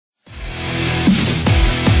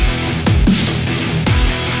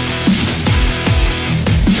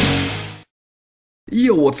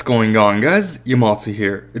Yo, what's going on, guys? Imouto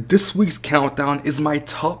here. This week's countdown is my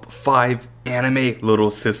top 5 anime little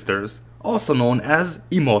sisters, also known as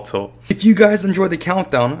Imouto. If you guys enjoy the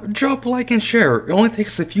countdown, drop a like and share. It only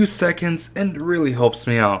takes a few seconds and it really helps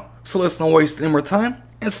me out. So let's not waste any more time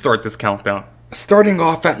and start this countdown. Starting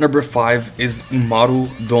off at number 5 is Umaru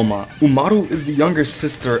Doma. Umaru is the younger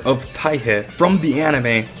sister of Taihe from the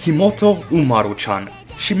anime Himoto Umaru-chan.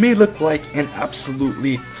 She may look like an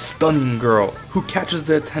absolutely stunning girl who catches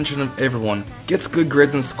the attention of everyone, gets good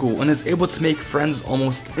grades in school, and is able to make friends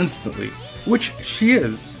almost instantly, which she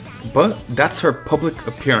is, but that's her public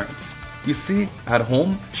appearance. You see, at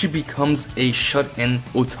home, she becomes a shut-in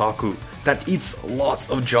otaku that eats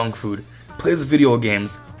lots of junk food, plays video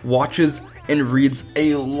games, watches and reads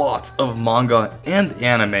a lot of manga and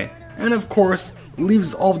anime, and of course,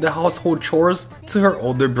 leaves all of the household chores to her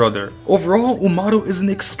older brother. Overall, Umaru is an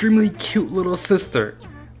extremely cute little sister,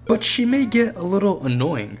 but she may get a little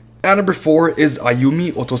annoying. At number 4 is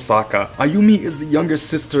Ayumi Otosaka. Ayumi is the younger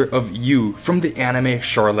sister of Yu from the anime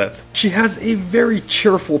Charlotte. She has a very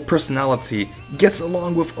cheerful personality, gets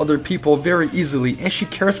along with other people very easily, and she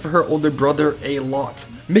cares for her older brother a lot,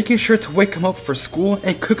 making sure to wake him up for school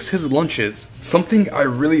and cooks his lunches. Something I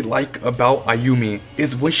really like about Ayumi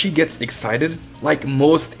is when she gets excited, like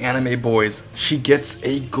most anime boys, she gets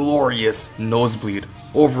a glorious nosebleed.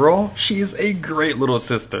 Overall, she is a great little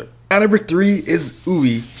sister. At number 3 is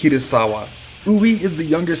Ui Hirasawa. Ui is the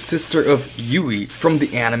younger sister of Yui from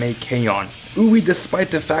the anime K-On! Ui, despite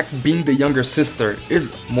the fact being the younger sister,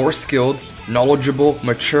 is more skilled, knowledgeable,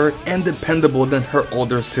 mature, and dependable than her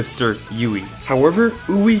older sister Yui. However,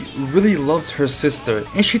 Ui really loves her sister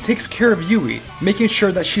and she takes care of Yui, making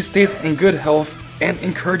sure that she stays in good health and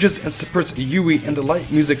encourages and supports Yui and the light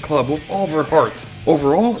music club with all of her heart.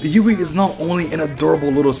 Overall, Yui is not only an adorable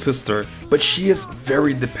little sister, but she is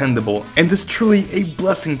very dependable and is truly a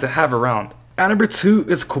blessing to have around. At number 2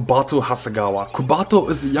 is Kobato Hasegawa. Kobato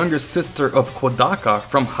is the younger sister of Kodaka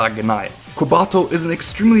from Hagenai. Kobato is an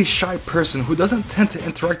extremely shy person who doesn't tend to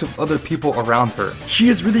interact with other people around her. She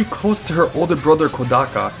is really close to her older brother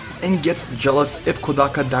Kodaka and gets jealous if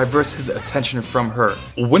Kodaka diverts his attention from her.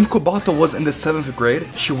 When Kobato was in the 7th grade,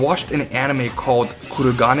 she watched an anime called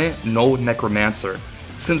Kurugane no Necromancer.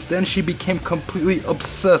 Since then, she became completely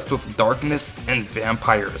obsessed with darkness and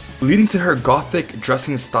vampires, leading to her gothic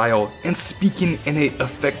dressing style and speaking in a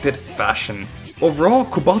affected fashion. Overall,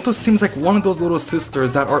 Kobato seems like one of those little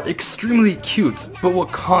sisters that are extremely cute, but will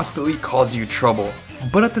constantly cause you trouble.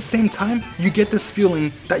 But at the same time, you get this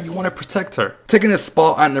feeling that you want to protect her. Taking a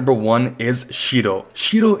spot at number 1 is Shido.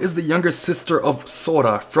 Shido is the younger sister of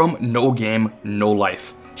Sora from No Game, No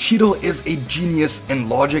Life. Shido is a genius in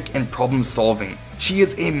logic and problem solving. She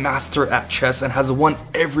is a master at chess and has won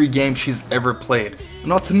every game she's ever played.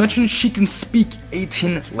 Not to mention, she can speak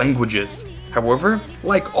 18 languages. However,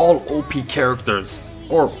 like all OP characters,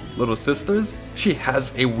 or little sisters, she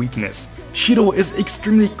has a weakness. Shido is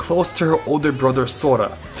extremely close to her older brother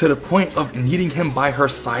Sora, to the point of needing him by her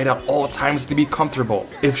side at all times to be comfortable.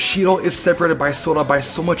 If Shido is separated by Sora by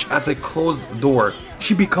so much as a closed door,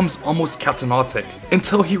 she becomes almost catatonic,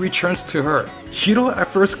 until he returns to her. Shido at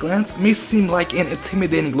first glance may seem like an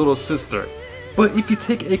intimidating little sister, but if you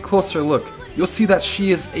take a closer look, you'll see that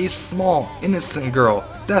she is a small, innocent girl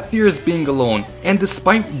that fears being alone, and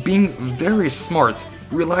despite being very smart,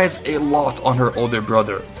 relies a lot on her older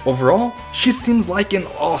brother. Overall, she seems like an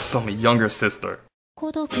awesome younger sister.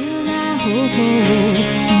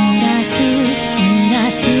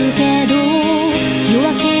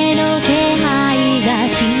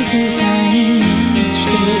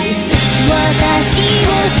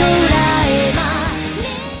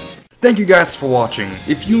 Thank you guys for watching.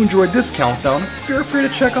 If you enjoyed this countdown, feel free to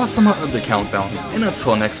check out some of my other countdowns, and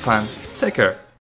until next time, take care.